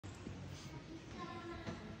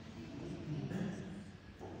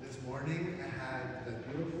morning I had the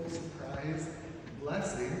beautiful surprise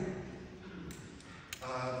blessing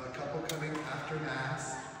of a couple coming after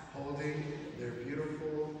Mass holding their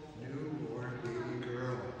beautiful newborn baby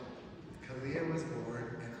girl. Kalia was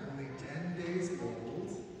born and only 10 days old.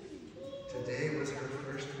 Today was her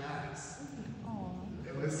first Mass.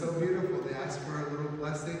 It was so beautiful. They asked for a little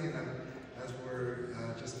blessing, and as we're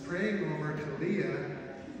just praying over Kalia,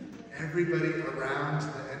 everybody around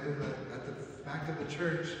the end of at the back of the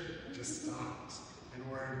church just stopped and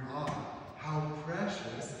were in awe. How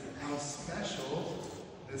precious, how special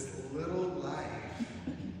this little life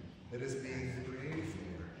that is being prayed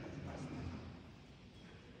for.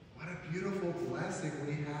 What a beautiful blessing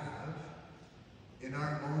we have in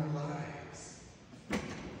our own lives.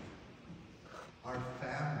 Our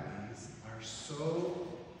families are so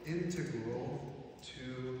integral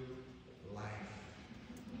to life.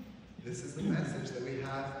 This is the message that we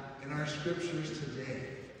have in our scriptures today.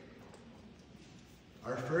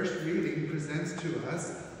 Our first reading presents to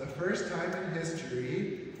us the first time in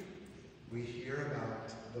history we hear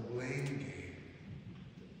about the blame game.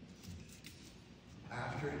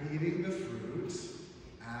 After eating the fruit,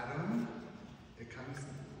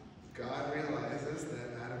 God realizes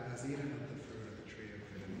that Adam has eaten of the fruit of the tree of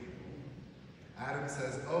good and evil. Adam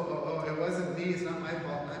says, oh, it wasn't me, it's not my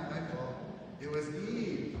fault, not my fault. It was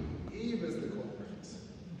Eve. Eve is the culprit.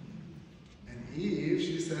 And Eve,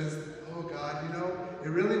 she says, oh God, it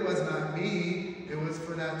really was not me, it was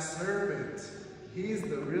for that serpent. He's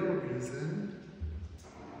the real reason.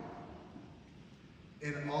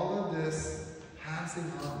 In all of this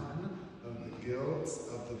passing on of the guilt,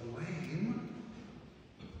 of the blame,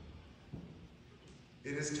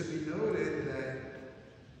 it is to be noted that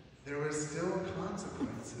there were still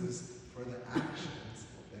consequences for the actions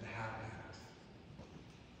that happened.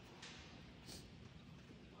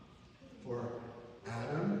 For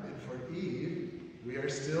Adam and for Eve, we are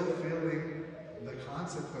still feeling the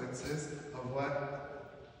consequences of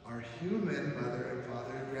what our human mother and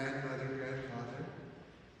father, grandmother, grandfather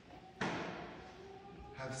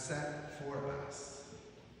have set for us.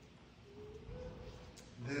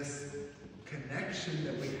 This connection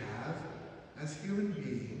that we have as human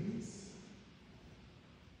beings,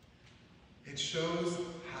 it shows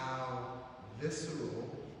how visceral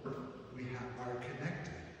we are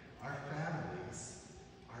connected. Our families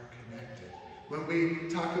are connected. When we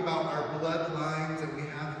talk about our bloodlines and we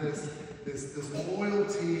have this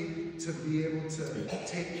loyalty to be able to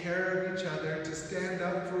take care of each other, to stand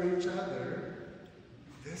up for each other,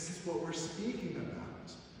 this is what we're speaking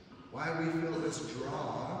about. Why we feel this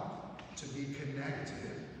draw to be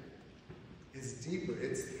connected is deeper.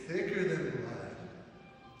 It's thicker than blood.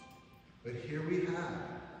 But here we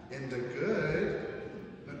have, in the good,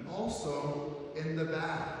 but also in the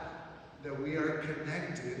bad, that we are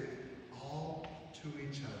connected all to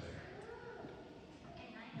each other.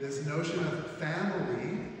 This notion of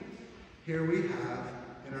family, here we have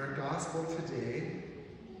in our gospel today.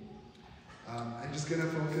 I'm just going to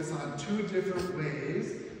focus on two different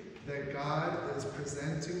ways that God is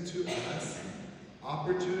presenting to us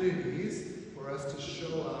opportunities for us to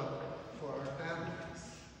show up for our families.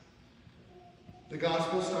 The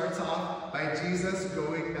gospel starts off by Jesus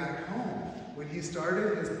going back home. When he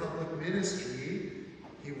started his public ministry,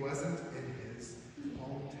 he wasn't in his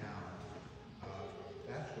hometown of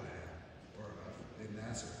Bethlehem or in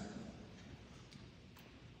Nazareth.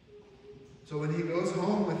 So when he goes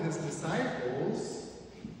home with his disciples,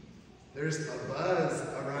 there's a buzz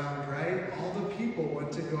around, right? All the people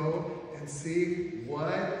want to go and see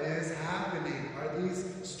what is happening. Are these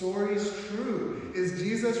stories true? Is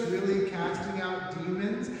Jesus really casting out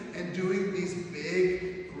demons and doing these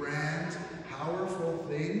big, grand, powerful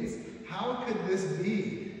things? How could this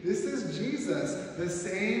be? This is Jesus, the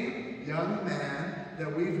same young man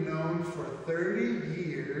that we've known for 30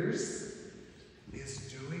 years,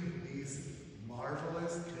 is doing these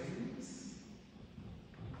marvelous things.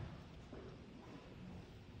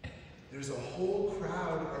 There's a whole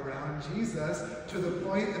crowd around Jesus, to the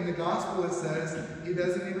point in the gospel it says he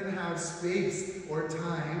doesn't even have space or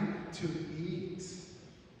time to eat.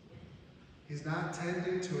 He's not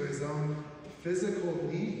tending to his own physical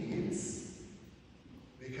needs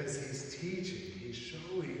because he's teaching, he's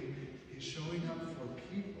showing up for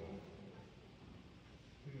people.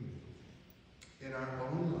 In our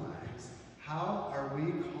own lives, how are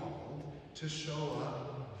we called to show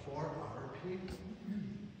up for our people?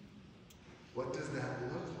 What does that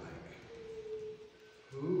look like?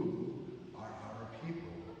 Who are our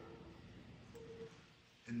people?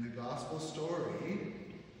 In the gospel story,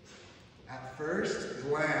 at first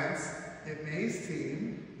glance, it may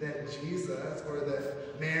seem that Jesus, or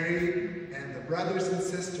that Mary and the brothers and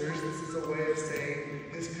sisters, this is a way of saying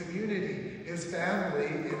his community, his family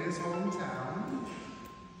in his hometown,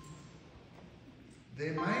 they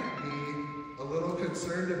might be a little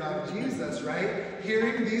concerned about Jesus, right?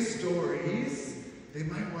 Hearing these stories, they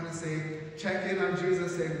might want to say, check in on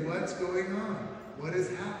Jesus, say, what's going on? What is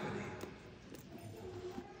happening?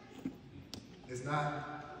 It's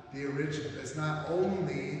not the original, it's not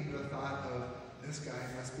only the thought of, this guy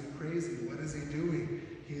must be crazy. What is he doing?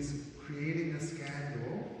 He's creating a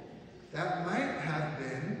scandal. That might have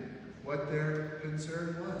been what their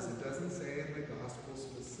concern was. It doesn't say in the gospel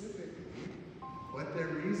specifically what their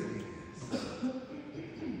reasoning is.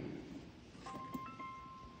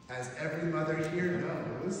 As every mother here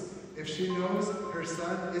knows, if she knows her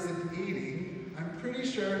son isn't eating, I'm pretty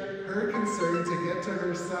sure her concern to get to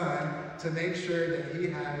her son to make sure that he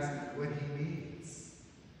has what he needs.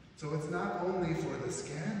 So it's not only for the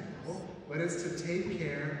scandal, but it's to take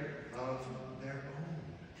care of their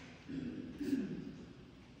own.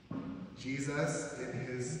 Jesus, in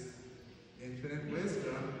his infinite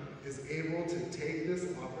wisdom, is able to take this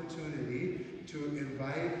opportunity to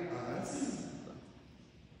invite us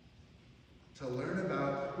to learn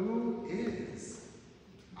about who is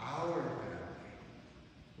our family.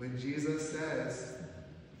 When Jesus says,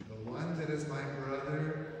 the one that is my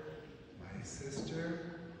brother, my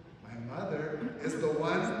sister, my mother, is the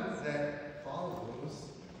one that follows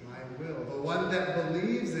my will, the one that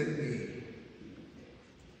believes in me.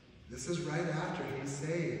 This is right after he's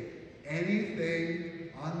saying,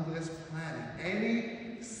 anything on this planet,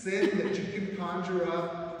 any sin that you can conjure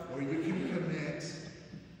up or you can commit,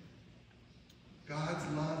 God's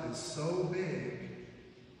love is so big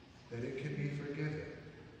that it can be forgiven.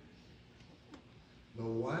 The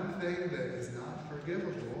one thing that is not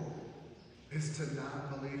forgivable is to not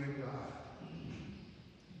believe in God.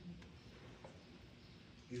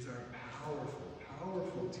 These are powerful,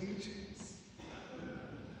 powerful teachings.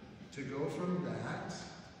 To go from that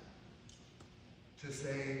to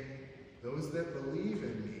say, those that believe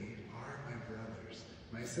in me are my brothers,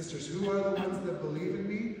 my sisters. Who are the ones that believe in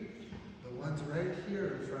me? The ones right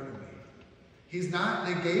here in front of me. He's not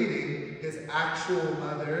negating his actual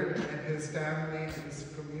mother and his family and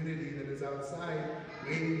his community that is outside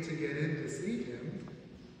waiting to get in to see him.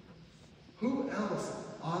 Who else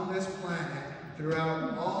on this planet,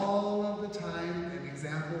 throughout all of the time and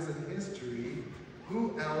examples in history,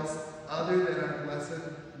 who else other than our Blessed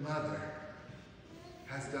Mother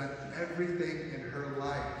has done everything in her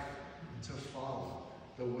life to follow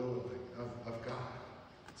the will of God?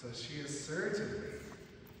 So she is certainly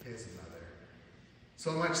his mother.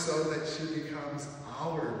 So much so that she becomes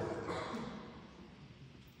our mother.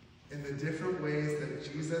 In the different ways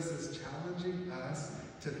that Jesus is challenging us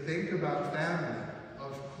to think about family,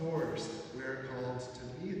 of course, we are called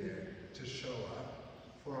to be there, to show up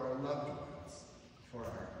for our loved ones,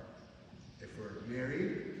 if we're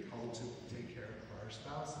married, called to take care of our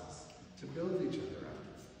spouses, to build each other up.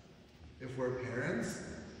 If we're parents,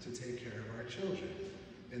 to take care of our children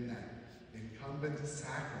in that incumbent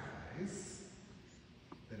sacrifice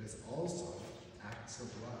that is also acts of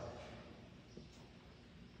love.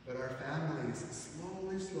 But our families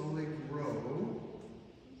slowly grow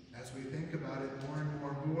as we think about it more and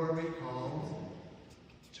more. Who are we called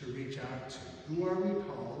to reach out to? Who are we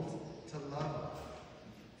called to love?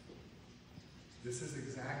 This is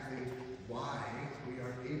exactly why we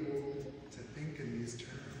are able to think in these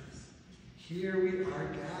terms. Here we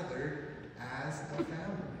are gathered as a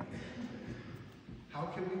family. How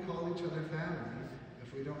can we call each other family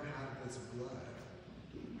if we don't have this blood,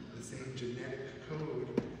 the same genetic code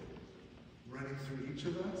running through each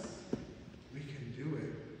of us? We can do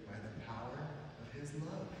it by the power of his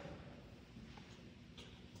love.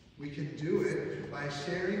 We can do it by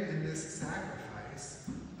sharing in this sacrifice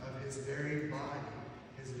of his very body,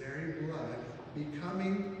 his very blood,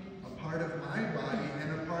 becoming a part of my body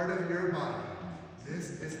and a part of your body.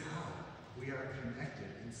 This is how we are connected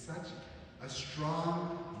in such a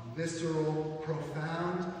strong, visceral,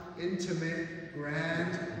 profound, intimate,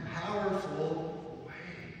 grand, powerful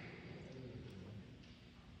way.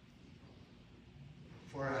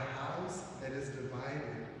 For a house that is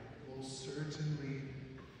divided will certainly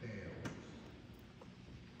fail.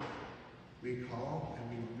 We call and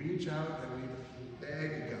we reach out and we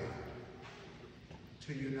beg God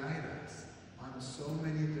to unite us on so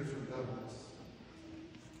many different levels,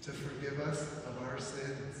 to forgive us of our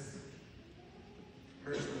sins,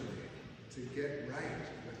 personally, to get right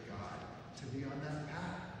with God, to be on that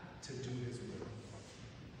path, to do his will.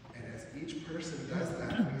 And as each person does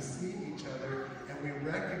that, we see each other and we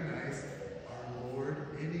recognize our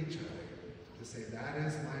Lord in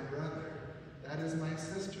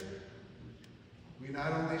sister. We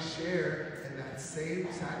not only share in that same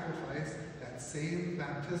sacrifice, that same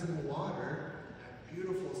baptismal water, that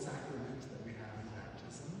beautiful sacrament that we have in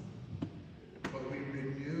baptism, but we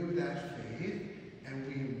renew that faith and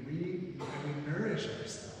we nourish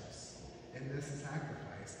ourselves in this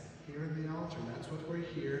sacrifice here in the altar. That's what we're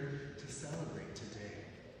here to celebrate today.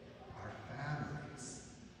 Our families.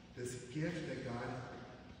 This gift that God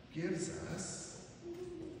gives us,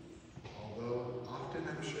 although often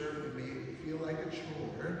I'm sure it may feel like a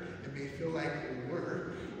chore, it may feel like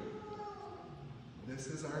work, this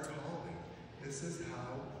is our calling. This is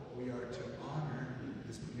how we are to honor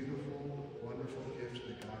this beautiful, wonderful gift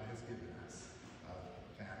that God has given us.